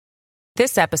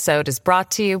This episode is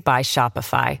brought to you by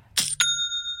Shopify.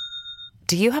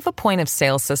 Do you have a point of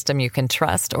sale system you can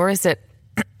trust, or is it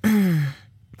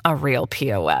a real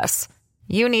POS?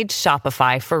 You need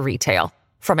Shopify for retail.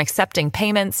 From accepting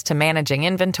payments to managing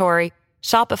inventory,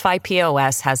 Shopify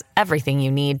POS has everything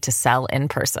you need to sell in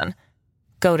person.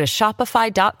 Go to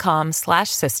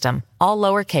shopify.com/system, all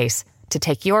lowercase, to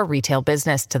take your retail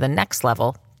business to the next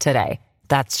level today.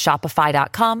 That's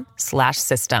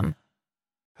shopify.com/system.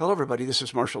 Hello, everybody. This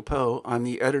is Marshall Poe. I'm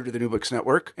the editor of the New Books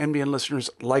Network. NBN listeners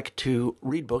like to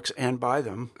read books and buy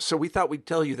them. So we thought we'd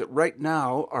tell you that right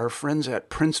now, our friends at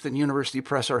Princeton University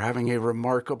Press are having a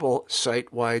remarkable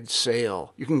site-wide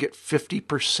sale. You can get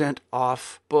 50%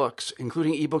 off books,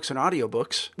 including ebooks and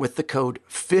audiobooks, with the code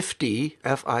 50,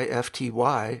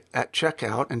 F-I-F-T-Y, at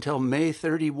checkout until May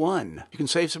 31. You can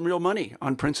save some real money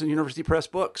on Princeton University Press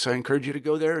books. I encourage you to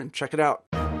go there and check it out.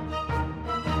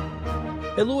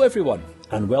 Hello everyone,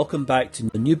 and welcome back to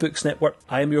the New Books Network.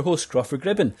 I am your host, Crawford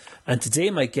Gribben, and today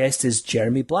my guest is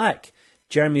Jeremy Black.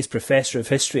 Jeremy is Professor of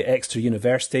History at Exeter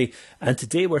University, and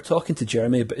today we're talking to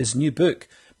Jeremy about his new book,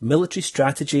 Military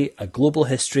Strategy, A Global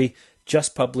History,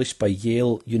 just published by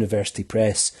Yale University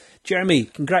Press. Jeremy,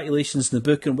 congratulations on the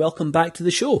book and welcome back to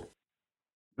the show.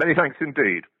 Many thanks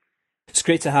indeed. It's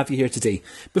great to have you here today.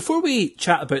 Before we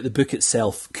chat about the book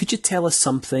itself, could you tell us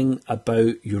something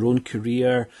about your own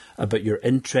career, about your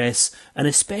interests, and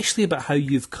especially about how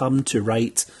you've come to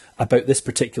write about this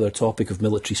particular topic of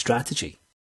military strategy?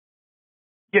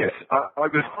 Yes, I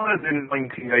was hired in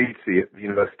 1980 at the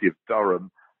University of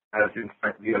Durham as, in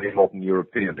fact, the early modern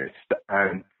Europeanist,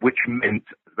 and which meant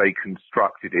they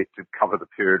constructed it to cover the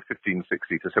period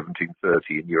 1560 to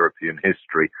 1730 in European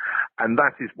history. And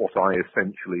that is what I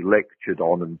essentially lectured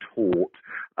on and taught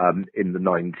in the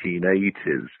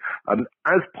 1980s.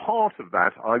 As part of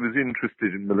that, I was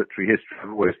interested in military history.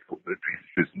 I've always thought military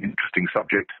history is an interesting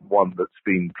subject, one that's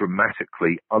been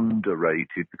dramatically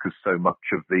underrated because so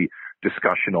much of the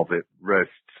discussion of it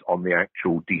rests on the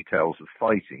actual details of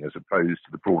fighting as opposed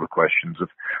to the broader questions of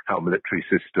how military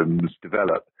systems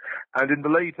develop. And in the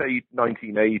late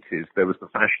 1980s, there was the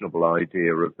fashionable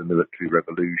idea of the military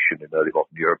revolution in early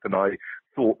modern Europe, and I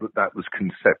thought that that was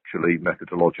conceptually,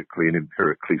 methodologically, and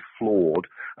empirically flawed.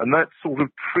 And that sort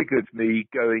of triggered me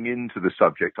going into the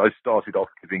subject. I started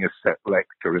off giving a set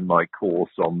lecture in my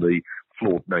course on the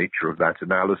flawed nature of that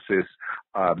analysis.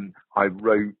 I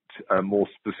wrote more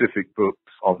specific books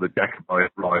on the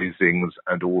Jacobite risings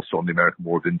and also on the American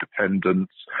War of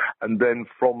Independence. And then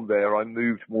from there, I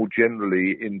moved more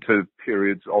generally into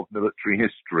periods of military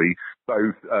history,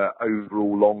 both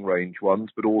overall long-range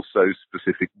ones, but also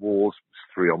specific wars.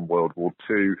 There's 3 on World War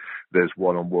II, there's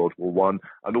 1 on World War I,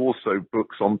 and also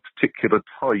books on particular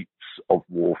types of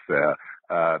warfare.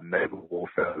 Naval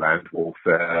warfare, land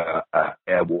warfare,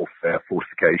 air warfare,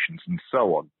 fortifications, and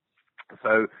so on.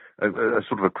 So a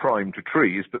sort of a crime to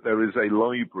trees, but there is a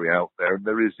library out there, and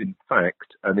there is, in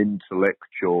fact, an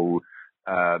intellectual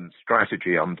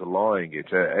strategy underlying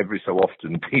it. Every so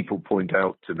often, people point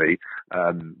out to me,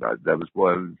 there was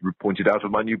one pointed out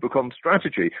of my new book on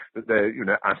strategy, that there,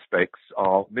 aspects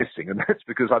are missing, and that's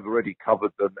because I've already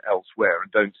covered them elsewhere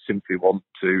and don't simply want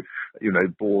to,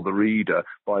 bore the reader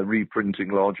by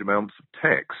reprinting large amounts of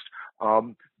text.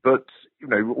 But,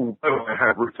 although I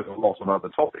have written a lot on other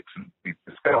topics, and we've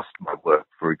discussed my work,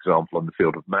 for example, on the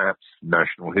field of maps,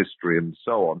 national history, and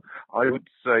so on, I would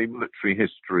say military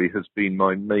history has been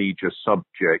my major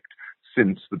subject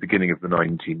since the beginning of the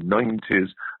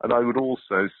 1990s. And I would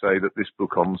also say that this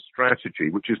book on strategy,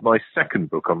 which is my second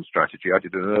book on strategy, I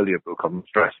did an earlier book on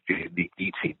strategy in the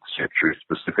 18th century,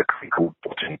 specifically called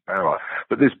Plotting Power.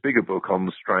 But this bigger book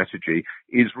on strategy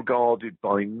is regarded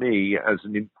by me as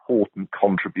an important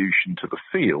contribution to the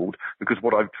field, because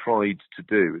what I've tried to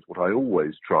do is what I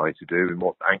always try to do, and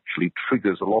what actually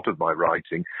triggers a lot of my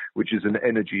writing, which is an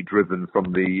energy driven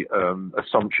from the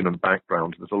assumption and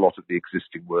background that a lot of the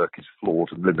existing work is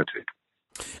flawed and limited.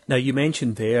 Now, you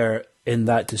mentioned there in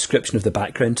that description of the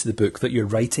background to the book that your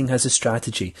writing has a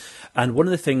strategy. And one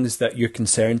of the things that you're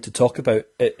concerned to talk about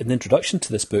in the introduction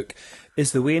to this book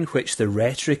is the way in which the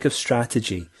rhetoric of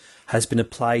strategy has been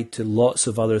applied to lots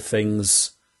of other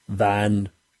things than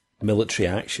military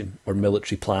action or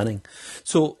military planning.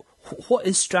 So what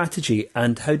is strategy,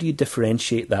 and how do you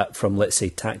differentiate that from, let's say,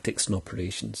 tactics and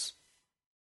operations?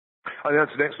 I think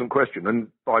that's an excellent question.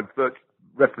 And by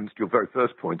reference to your very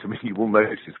first point, you will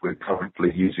notice we're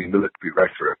currently using military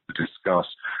rhetoric to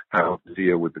discuss how to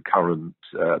deal with the current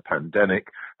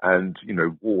pandemic. And,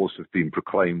 wars have been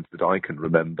proclaimed that I can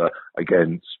remember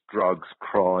against drugs,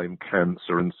 crime,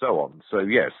 cancer, and so on. So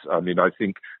yes, I mean, I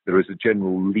think there is a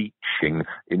general leaching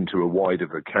into a wider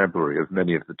vocabulary of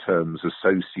many of the terms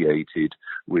associated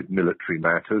with military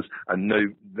matters. And no,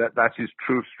 that is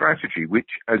true of strategy, which,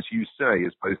 as you say,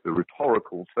 is both a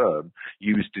rhetorical term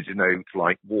used to denote,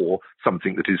 like war,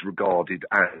 something that is regarded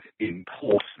as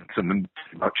important and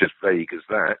much as vague as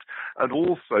that, and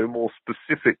also more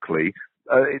specifically,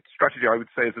 its strategy, I would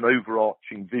say, is an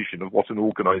overarching vision of what an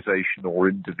organization or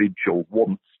individual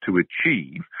wants to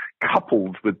achieve,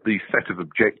 coupled with the set of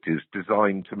objectives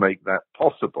designed to make that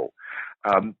possible.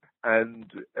 And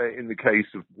in the case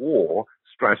of war,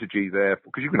 strategy there,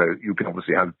 because you can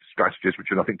obviously have strategies which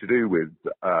have nothing to do with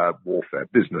warfare.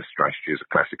 Business strategy is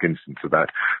a classic instance of that.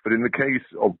 But in the case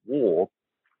of war,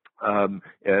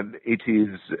 it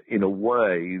is, in a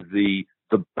way, the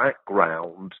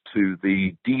background to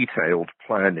the detailed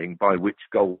planning by which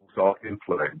goals are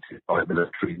implemented by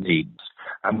military needs.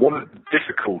 And one of the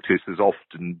difficulties has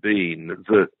often been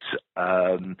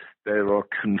that there are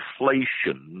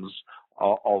conflations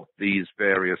of these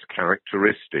various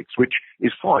characteristics, which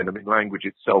is fine. I mean, language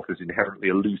itself is inherently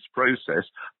a loose process,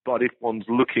 but if one's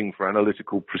looking for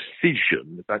analytical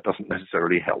precision, that doesn't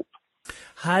necessarily help.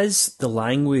 Has the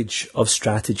language of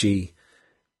strategy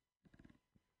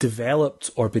developed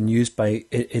or been used by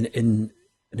in an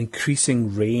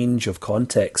increasing range of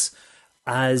contexts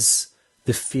as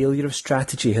the failure of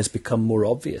strategy has become more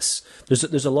obvious?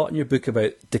 There's a lot in your book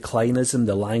about declinism,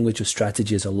 the language of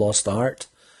strategy as a lost art.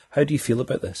 How do you feel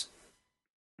about this?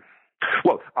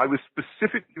 Well, I was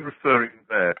specifically referring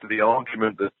there to the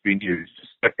argument that's been used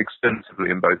extensively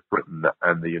in both Britain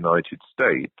and the United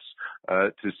States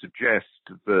to suggest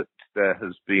that there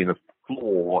has been a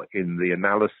flaw in the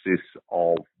analysis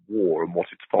of war and what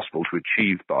it's possible to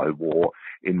achieve by war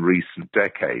in recent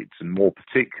decades. And more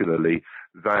particularly,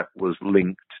 that was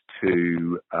linked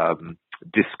to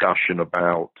discussion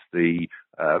about the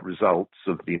results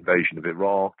of the invasion of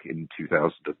Iraq in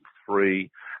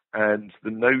 2003, and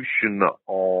the notion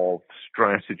of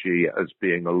strategy as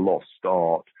being a lost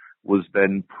art was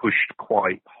then pushed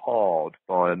quite hard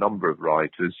by a number of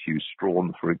writers. Hugh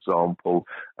Strawn, for example,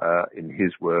 in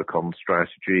his work on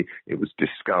strategy. It was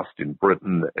discussed in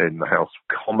Britain in the House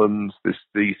of Commons, this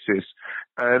thesis.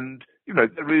 And,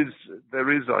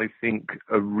 there is, I think,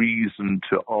 a reason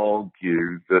to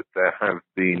argue that there have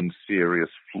been serious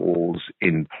flaws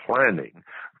in planning.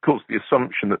 Of course, the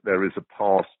assumption that there is a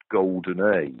past golden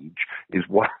age is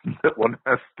one that one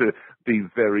has to be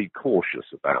very cautious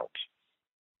about.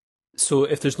 So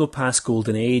if there's no past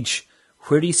golden age,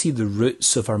 where do you see the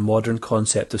roots of our modern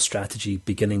concept of strategy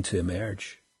beginning to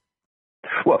emerge?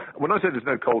 Well, when I say there's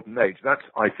no golden age,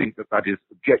 I think that is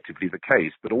objectively the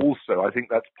case, but also I think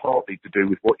that's partly to do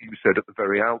with what you said at the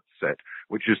very outset,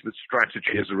 which is that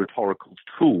strategy is a rhetorical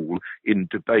tool in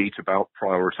debate about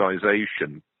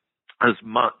prioritization, as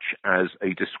much as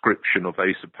a description of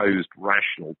a supposed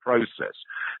rational process.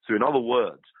 So in other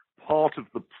words, part of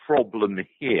the problem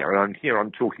here, and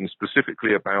I'm talking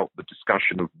specifically about the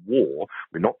discussion of war,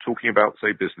 we're not talking about,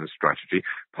 say, business strategy.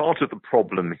 Part of the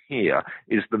problem here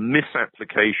is the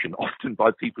misapplication, often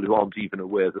by people who aren't even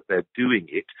aware that they're doing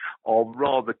it, of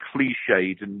rather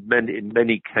cliched and in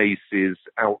many cases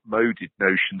outmoded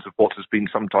notions of what has been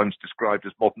sometimes described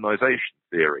as modernization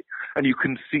theory. And you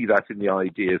can see that in the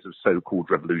ideas of so-called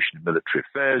revolution in military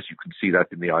affairs. You can see that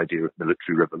in the idea of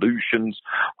military revolutions.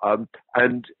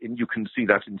 And you can see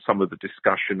that in some of the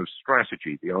discussion of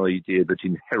strategy, the idea that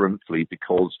inherently,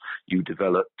 because you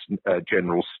developed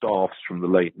general staffs from the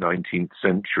late 19th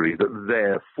century, that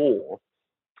therefore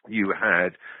you had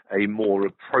a more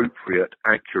appropriate,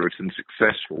 accurate and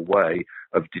successful way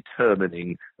of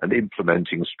determining and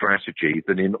implementing strategy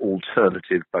than in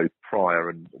alternative, both prior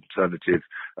and alternative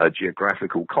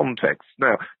geographical contexts.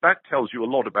 Now, that tells you a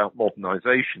lot about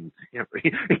modernization.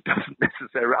 It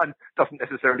doesn't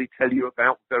necessarily tell you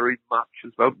about very much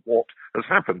about what has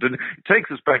happened. And it takes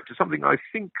us back to something I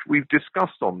think we've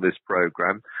discussed on this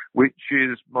program, which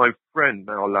is my friend,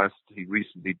 now alas, he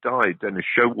recently died, Dennis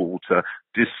Showalter,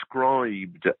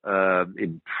 described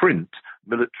in print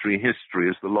military history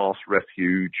as the last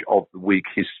refuge of the Whig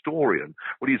historian.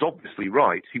 Well, he's obviously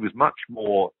right. He was much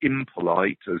more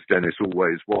impolite, as Dennis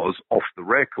always was, off the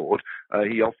record.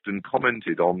 He often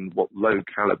commented on what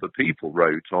low-caliber people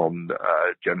wrote on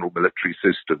general military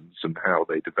systems and how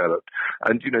they developed.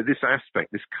 And, this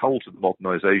aspect, this cult of the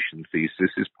modernization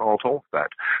thesis is part of that.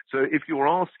 So if you're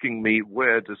asking me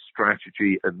where does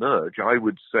strategy emerge, I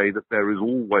would say that there has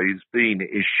always been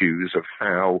issues of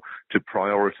how to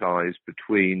prioritize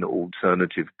between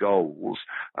alternative goals.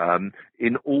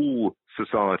 In all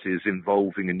societies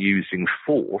involving and using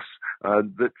force,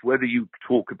 that whether you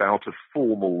talk about a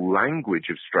formal language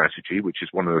of strategy, which is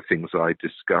one of the things I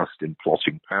discussed in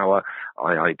Plotting Power,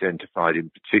 I identified in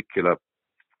particular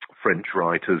French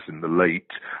writers in the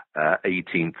late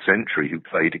 18th century who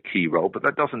played a key role, but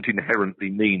that doesn't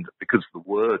inherently mean that because the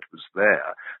word was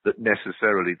there, that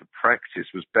necessarily the practice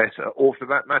was better, or for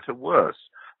that matter, worse.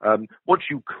 What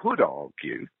you could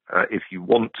argue, if you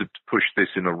wanted to push this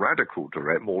in a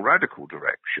more radical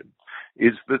direction,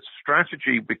 is that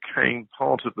strategy became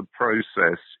part of the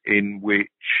process in which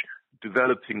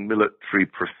developing military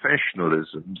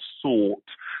professionalism sought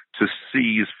to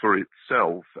seize for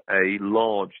itself a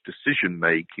large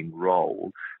decision-making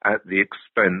role at the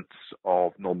expense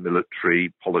of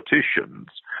non-military politicians.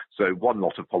 So one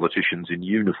lot of politicians in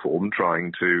uniform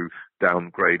trying to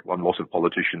downgrade one lot of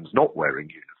politicians not wearing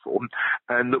uniform,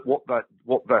 and that what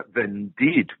that then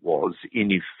did was,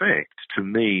 in effect, to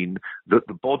mean that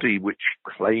the body which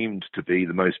claimed to be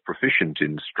the most proficient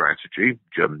in strategy,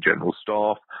 German General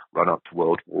Staff, run up to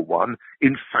World War I,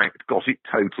 in fact got it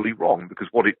totally wrong, because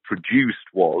what it produced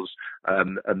was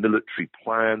a military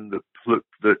plan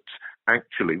that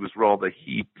actually was rather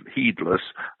heedless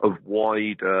of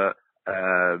wider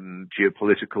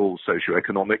geopolitical,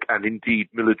 socio-economic, and indeed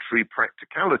military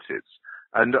practicalities.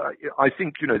 And I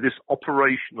think, this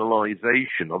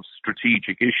operationalization of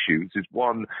strategic issues is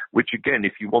one which, again,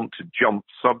 if you want to jump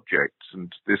subjects,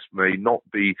 and this may not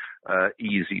be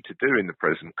easy to do in the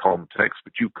present context,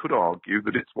 but you could argue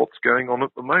that it's what's going on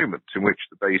at the moment, in which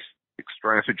the basic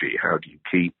strategy, how do you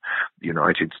keep the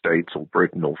United States or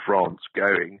Britain or France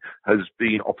going, has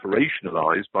been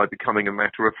operationalized by becoming a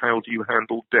matter of how do you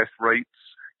handle death rates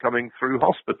coming through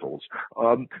hospitals,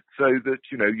 so that,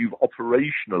 you've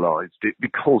operationalized it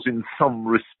because in some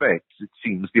respects it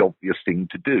seems the obvious thing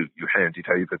to do. You hand it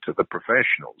over to the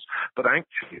professionals. But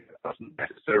actually it doesn't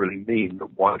necessarily mean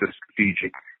that wider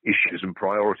strategic issues and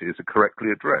priorities are correctly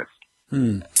addressed.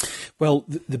 Well,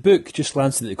 the book, just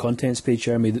glancing at the contents page,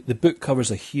 Jeremy, the book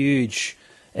covers a huge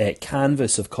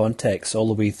canvas of context all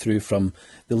the way through from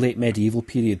the late medieval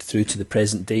period through to the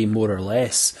present day, more or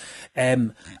less.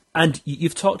 And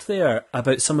you've talked there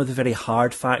about some of the very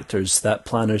hard factors that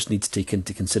planners need to take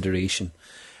into consideration.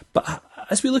 But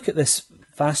as we look at this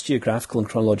vast geographical and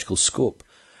chronological scope,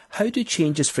 how do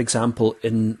changes, for example,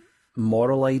 in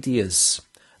moral ideas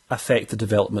affect the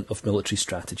development of military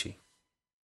strategy?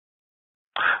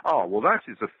 Oh, well, that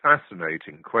is a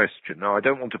fascinating question. Now, I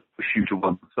don't want to push you to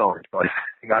one side by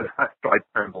saying I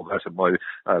handled that in my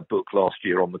book last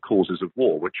year on the causes of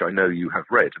war, which I know you have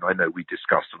read and I know we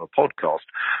discussed on a podcast.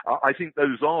 I think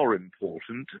those are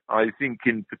important. I think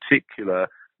in particular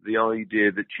the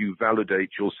idea that you validate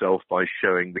yourself by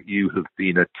showing that you have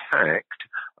been attacked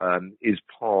is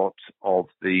part of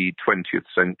the 20th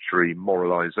century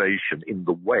moralization in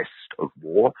the West of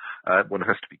war. One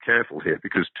has to be careful here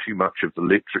because too much of the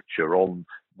literature on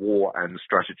war and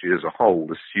strategy as a whole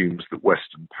assumes that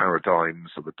Western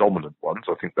paradigms are the dominant ones.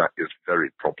 I think that is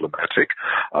very problematic.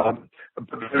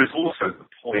 But there is also the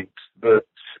point that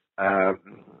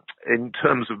in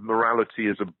terms of morality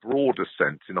as a broader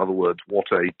sense, in other words, what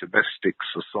a domestic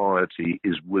society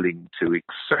is willing to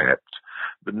accept,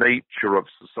 the nature of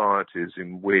societies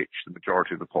in which the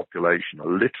majority of the population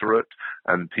are literate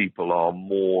and people are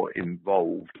more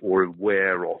involved or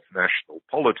aware of national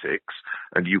politics,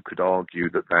 and you could argue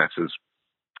that that is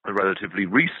a relatively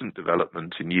recent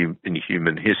development in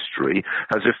human history,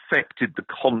 has affected the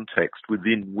context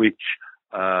within which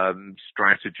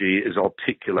strategy is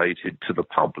articulated to the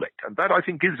public. And that, I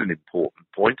think, is an important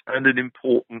point and an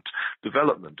important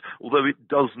development, although it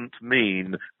doesn't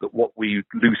mean that what we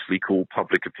loosely call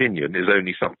public opinion is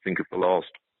only something of the last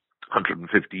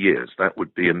 150 years. That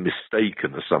would be a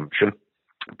mistaken assumption,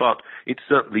 but it's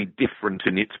certainly different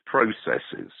in its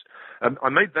processes. I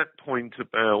made that point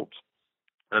about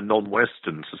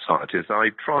non-Western societies.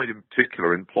 I tried in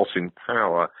particular in Plotting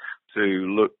Power to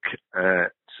look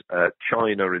at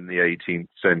China in the 18th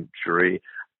century,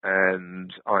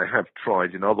 and I have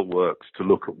tried in other works to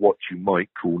look at what you might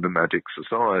call nomadic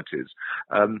societies.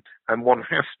 And one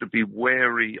has to be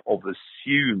wary of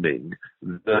assuming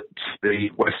that the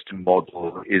Western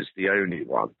model is the only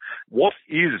one. What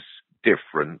is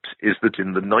different is that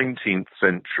in the 19th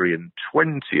century and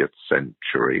 20th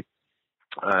century,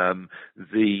 and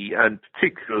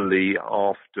particularly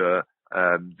after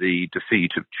the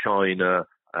defeat of China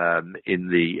in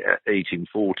the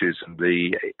 1840s and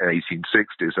the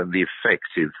 1860s, and the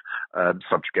effective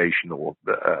subjugation or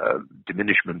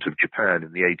diminishment of Japan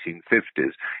in the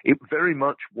 1850s, it very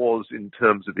much was, in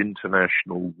terms of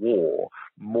international war,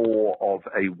 more of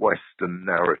a Western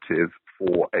narrative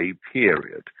for a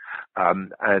period.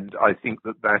 And I think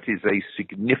that is a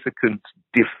significant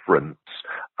difference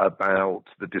about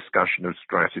the discussion of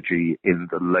strategy in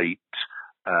the late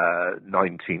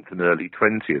 19th and early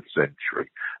 20th century.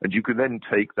 And you can then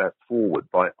take that forward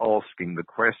by asking the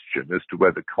question as to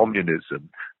whether communism,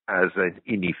 as an,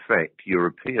 in effect,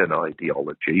 European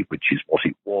ideology, which is what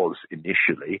it was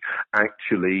initially,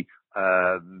 actually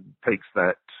takes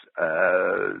that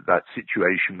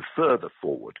situation further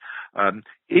forward.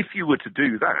 If you were to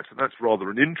do that, and that's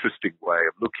rather an interesting way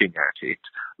of looking at it,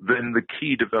 then the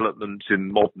key development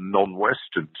in modern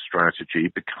non-Western strategy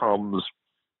becomes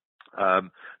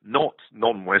not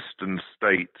non-Western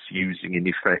states using, in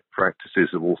effect,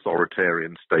 practices of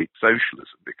authoritarian state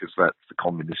socialism, because that's the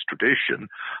communist tradition,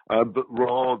 but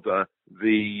rather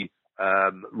the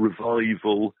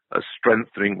revival,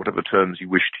 strengthening, whatever terms you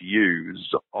wish to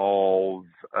use, of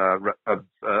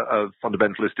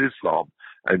fundamentalist Islam.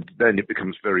 And then it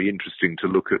becomes very interesting to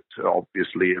look at,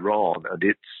 obviously, Iran and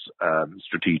its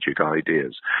strategic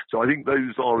ideas. So I think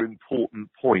those are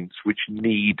important points which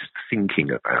need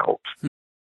thinking about.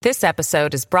 This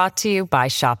episode is brought to you by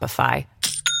Shopify.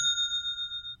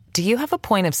 Do you have a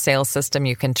point of sale system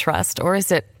you can trust, or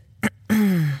is it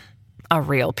a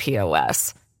real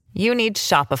POS? You need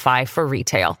Shopify for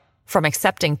retail. From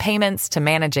accepting payments to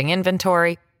managing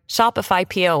inventory, Shopify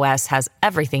POS has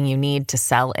everything you need to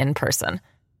sell in person.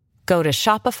 Go to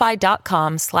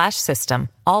shopify.com/system,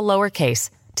 all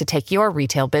lowercase, to take your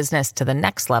retail business to the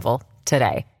next level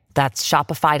today. That's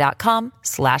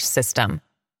shopify.com/system.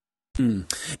 Now,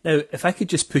 if I could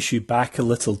just push you back a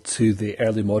little to the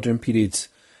early modern period,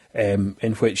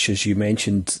 in which, as you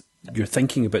mentioned, your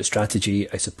thinking about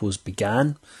strategy, I suppose,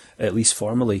 began, at least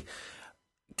formally.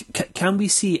 Can we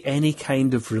see any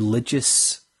kind of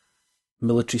religious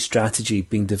military strategy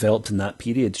being developed in that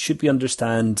period? Should we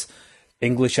understand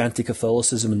English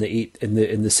anti-Catholicism in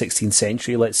the 16th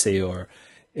century, let's say, or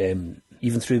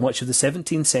even through much of the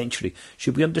 17th century?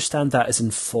 Should we understand that as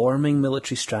informing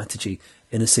military strategy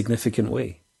in a significant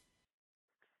way?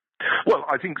 Well,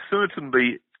 I think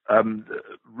certainly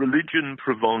religion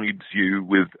provides you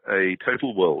with a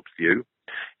total worldview.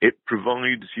 It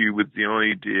provides you with the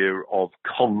idea of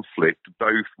conflict,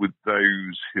 both with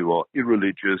those who are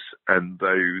irreligious and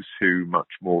those who,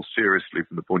 much more seriously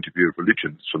from the point of view of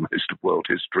religions for most of world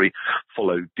history,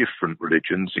 follow different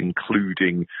religions,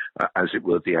 including, as it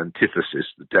were, the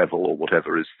antithesis, the devil, or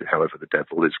whatever is, however the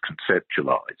devil is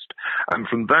conceptualized. And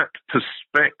from that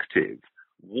perspective,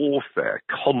 warfare,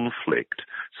 conflict,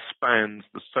 spans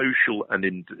the social and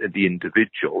the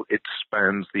individual. It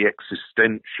spans the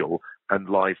existential and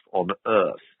life on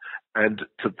Earth. And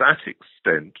to that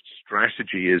extent,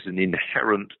 strategy is an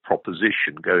inherent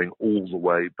proposition going all the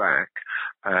way back.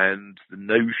 And the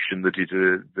notion that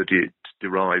it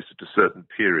derives at a certain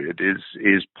period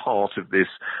is part of this,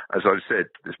 as I've said,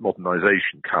 this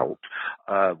modernization cult,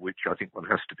 which I think one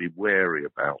has to be wary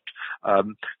about.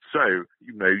 So,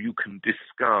 you can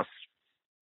discuss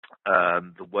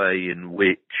the way in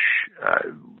which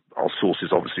our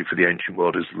sources, obviously, for the ancient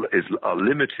world are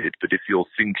limited. But if you're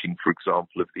thinking, for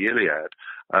example, of the Iliad,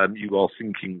 you are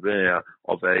thinking there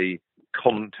of a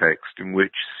context in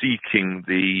which seeking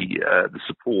the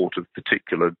support of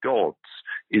particular gods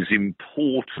is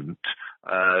important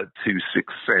to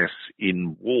success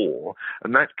in war,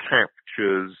 and that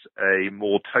captures a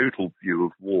more total view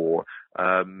of war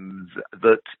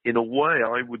that, in a way,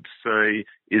 I would say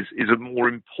is a more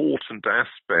important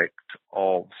aspect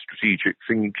of strategic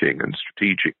thinking and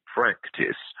strategic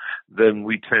practice than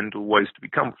we tend always to be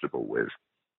comfortable with.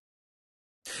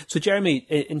 So, Jeremy,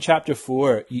 in Chapter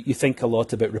 4, you think a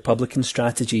lot about Republican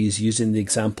strategies using the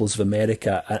examples of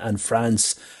America and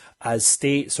France as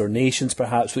states or nations,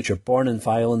 perhaps, which are born in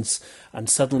violence and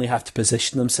suddenly have to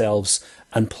position themselves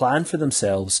and plan for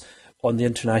themselves on the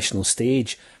international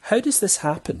stage. How does this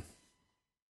happen?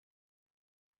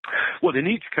 Well, in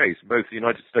each case, both the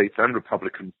United States and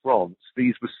Republican France,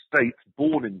 these were states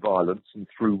born in violence and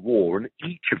through war, and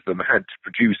each of them had to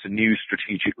produce a new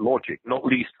strategic logic, not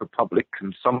least for public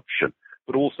consumption,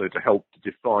 but also to help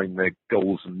to define their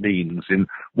goals and means in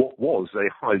what was a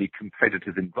highly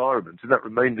competitive environment. And that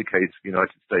remained the case for the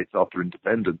United States after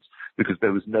independence, because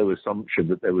there was no assumption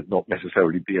that there would not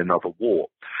necessarily be another war.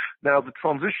 Now, the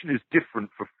transition is different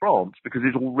for France because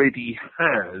it already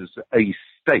has a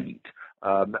state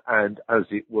and, as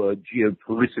it were,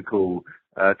 geopolitical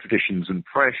traditions and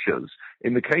pressures.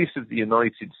 In the case of the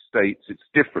United States, it's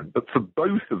different, but for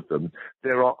both of them,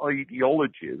 there are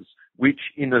ideologies which,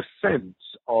 in a sense,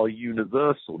 are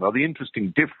universal. Now, the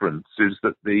interesting difference is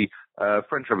that the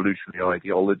French revolutionary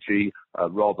ideology,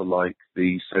 rather like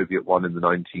the Soviet one in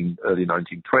the early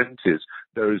 1920s,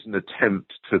 there is an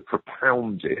attempt to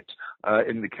propound it.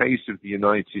 In the case of the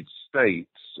United States,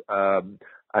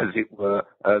 as it were,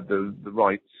 the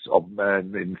rights of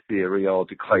man, in theory, are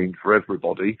declaimed for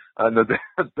everybody, and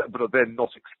but are then not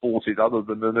exported other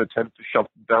than an attempt to shove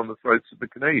them down the throats of the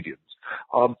Canadians.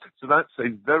 So that's a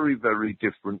very, very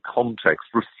different context,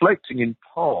 reflecting in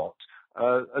part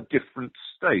a different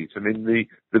state. I mean,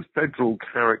 the federal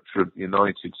character of the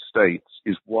United States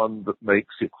is one that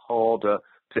makes it harder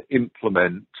to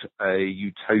implement a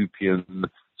utopian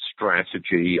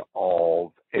strategy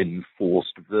of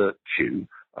enforced virtue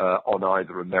on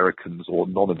either Americans or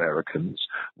non-Americans,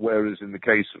 whereas in the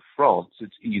case of France,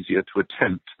 it's easier to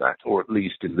attempt that, or at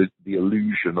least in the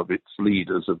illusion of its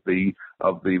leaders of the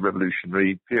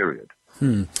revolutionary period.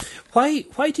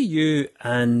 Why do you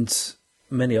and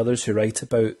many others who write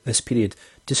about this period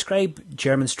describe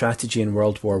German strategy in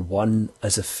World War I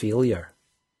as a failure?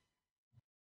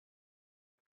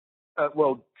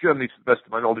 Well, Germany, to the best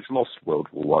of my knowledge, lost World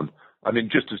War I. I mean,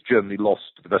 just as Germany lost,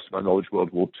 to the best of my knowledge,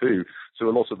 World War II. So a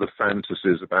lot of the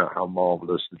fantasies about how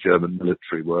marvellous the German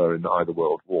military were in either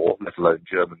world war, let alone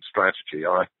German strategy,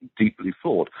 are deeply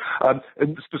flawed.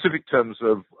 In specific terms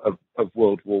of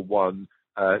World War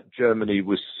I, Germany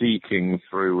was seeking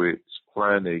through its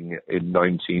planning in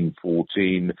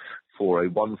 1914 for a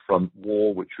one-front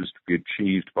war, which was to be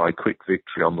achieved by quick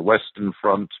victory on the Western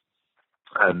Front,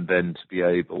 and then to be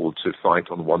able to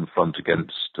fight on one front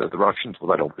against the Russians.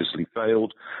 Well, that obviously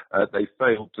failed. They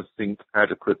failed to think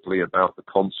adequately about the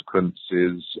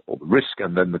consequences, or the risk,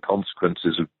 and then the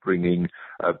consequences of bringing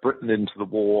Britain into the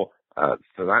war.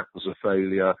 So that was a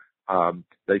failure.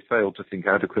 They failed to think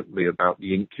adequately about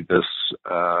the incubus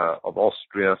of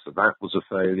Austria, so that was a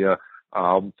failure.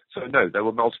 So no, there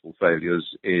were multiple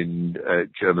failures in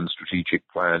German strategic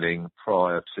planning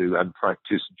prior to and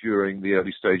practice during the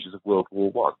early stages of World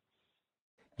War I.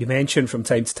 You mention from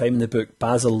time to time in the book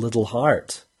Basil Liddell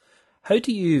Hart. How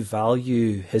do you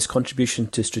value his contribution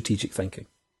to strategic thinking?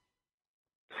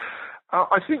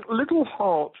 I think Liddell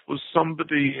Hart was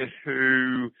somebody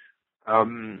who...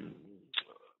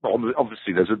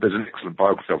 obviously, there's an excellent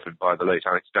biography of him by the late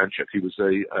Alex Danchek. He was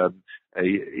a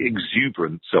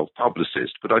exuberant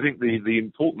self-publicist, but I think the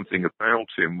important thing about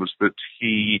him was that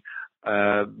he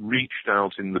reached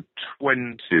out in the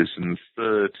 20s and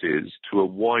 30s to a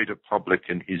wider public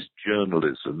in his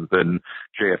journalism than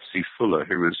J.F.C. Fuller,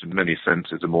 who was in many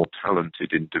senses a more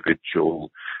talented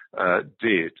individual,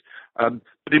 did.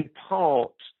 But in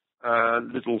part,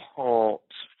 Liddell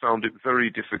Hart found it very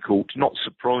difficult, not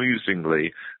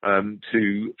surprisingly,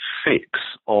 to fix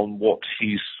on what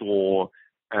he saw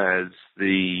as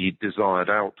the desired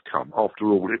outcome. After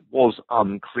all, it was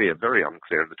unclear, very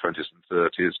unclear in the 20s and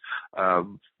 30s,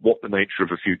 what the nature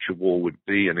of a future war would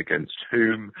be and against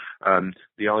whom.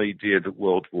 The idea that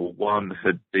World War I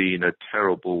had been a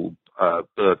terrible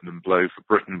burden and blow for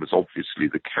Britain was obviously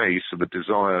the case, and the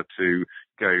desire to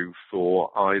go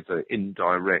for either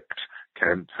indirect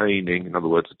campaigning, in other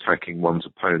words, attacking one's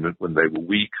opponent when they were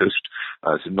weakest,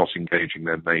 so not engaging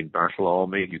their main battle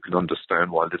army. You can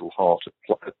understand why Liddell Hart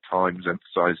at times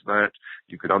emphasised that.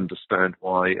 You could understand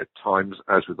why at times,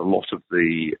 as with a lot of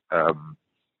the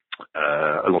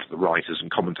writers and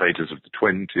commentators of the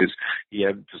 20s, he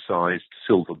emphasised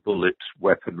silver bullet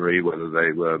weaponry, whether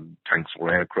they were tanks or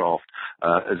aircraft,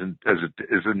 as an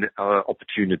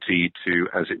opportunity to,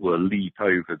 as it were, leap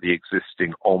over the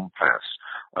existing impasse.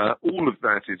 All of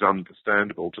that is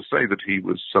understandable. To say that he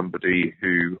was somebody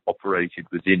who operated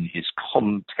within his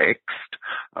context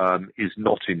is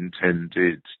not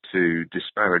intended to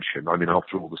disparage him. I mean,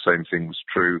 after all, the same thing was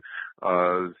true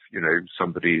of,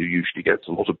 somebody who usually gets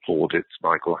a lot of plaudits,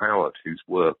 Michael Howard, whose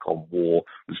work on war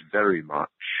was very much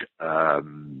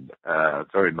on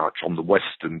the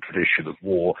Western tradition of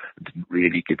war, and didn't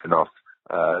really give enough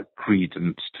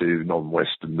credence to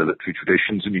non-Western military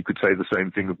traditions. And you could say the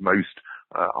same thing of most,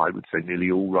 I would say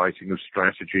nearly all writing of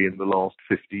strategy in the last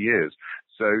 50 years.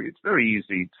 So it's very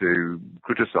easy to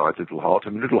criticise Liddell Hart. I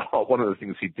mean, Liddell Hart, one of the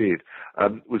things he did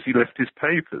was he left his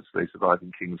papers. They survive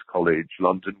in King's College,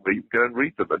 London, where you can go and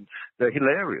read them, and they're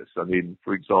hilarious. I mean,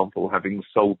 for example, having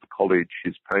sold the college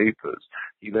his papers,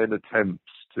 he then attempts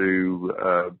to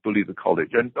bully the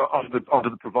college, and under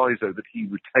the proviso that he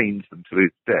retains them to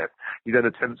his death, he then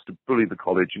attempts to bully the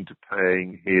college into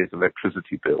paying his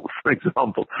electricity bills, for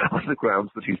example, on the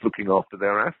grounds that he's looking after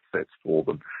their assets for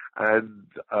them. And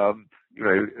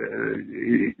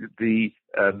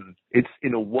it's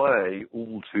in a way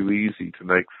all too easy to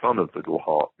make fun of Little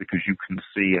Hart because you can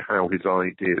see how his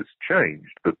ideas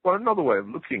changed. But another way of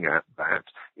looking at that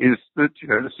is that,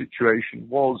 the situation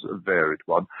was a varied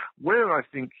one. Where I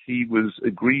think he was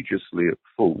egregiously at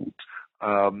fault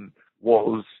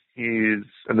was his,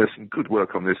 and there's some good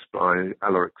work on this by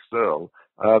Alaric Searle,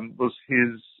 was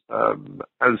his,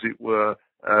 as it were,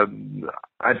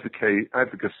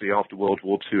 advocacy after World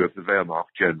War II of the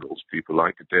Wehrmacht generals, people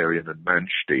like Guderian and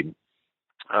Manstein.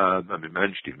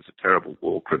 Manstein was a terrible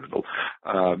war criminal.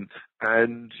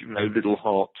 And Little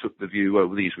Hart took the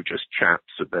view, these were just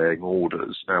chaps obeying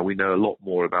orders. Now, we know a lot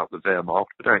more about the Wehrmacht,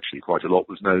 but actually quite a lot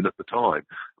was known at the time,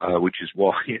 which is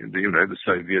why, the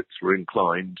Soviets were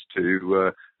inclined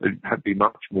to be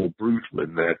much more brutal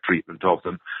in their treatment of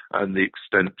them, and the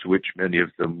extent to which many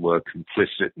of them were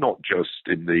complicit, not just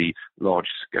in the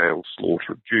large-scale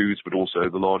slaughter of Jews, but also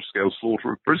the large-scale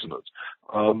slaughter of prisoners.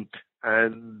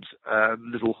 And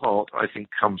Little Hart, I think,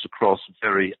 comes across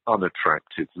very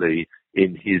unattractively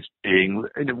in his being,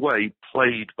 in a way,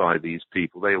 played by these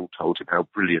people. They all told him how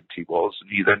brilliant he was,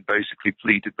 and he then basically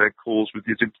pleaded their cause with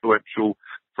his influential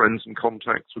friends and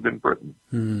contacts within Britain.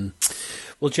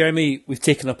 Well, Jeremy, we've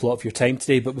taken up a lot of your time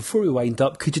today, but before we wind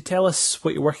up, could you tell us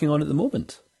what you're working on at the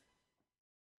moment?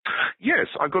 Yes,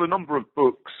 I've got a number of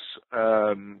books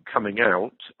coming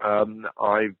out.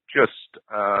 I've just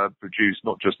produced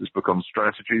not just this book on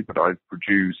strategy, but I've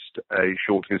produced a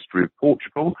short history of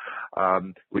Portugal,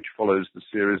 which follows the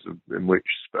series in which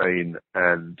Spain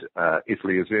and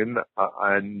Italy is in,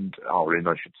 and are in,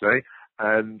 I should say.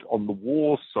 And on the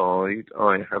war side,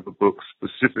 I have a book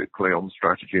specifically on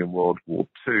strategy in World War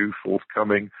II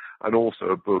forthcoming, and also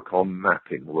a book on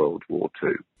mapping World War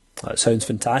II. That sounds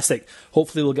fantastic.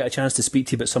 Hopefully we'll get a chance to speak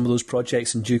to you about some of those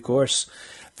projects in due course.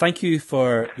 Thank you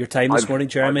for your time this morning,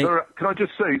 Jeremy. Can I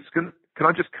just say, can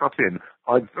I just cut in?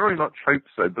 I very much hope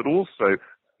so, but also,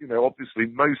 obviously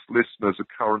most listeners are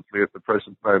currently at the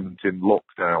present moment in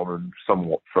lockdown and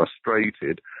somewhat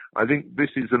frustrated. I think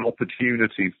this is an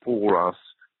opportunity for us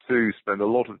to spend a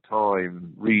lot of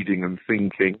time reading and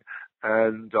thinking.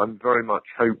 And I'm very much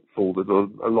hopeful that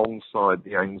alongside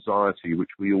the anxiety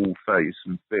which we all face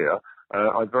and fear,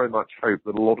 I very much hope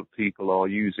that a lot of people are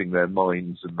using their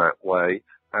minds in that way.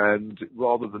 And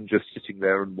rather than just sitting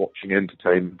there and watching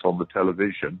entertainment on the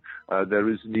television, there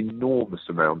is an enormous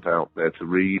amount out there to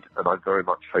read. And I very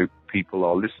much hope people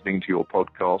are listening to your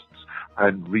podcasts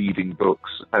and reading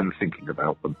books and thinking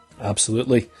about them.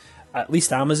 Absolutely. At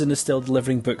least Amazon is still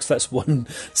delivering books. That's one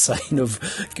sign of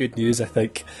good news, I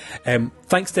think.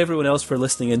 Thanks to everyone else for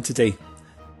listening in today.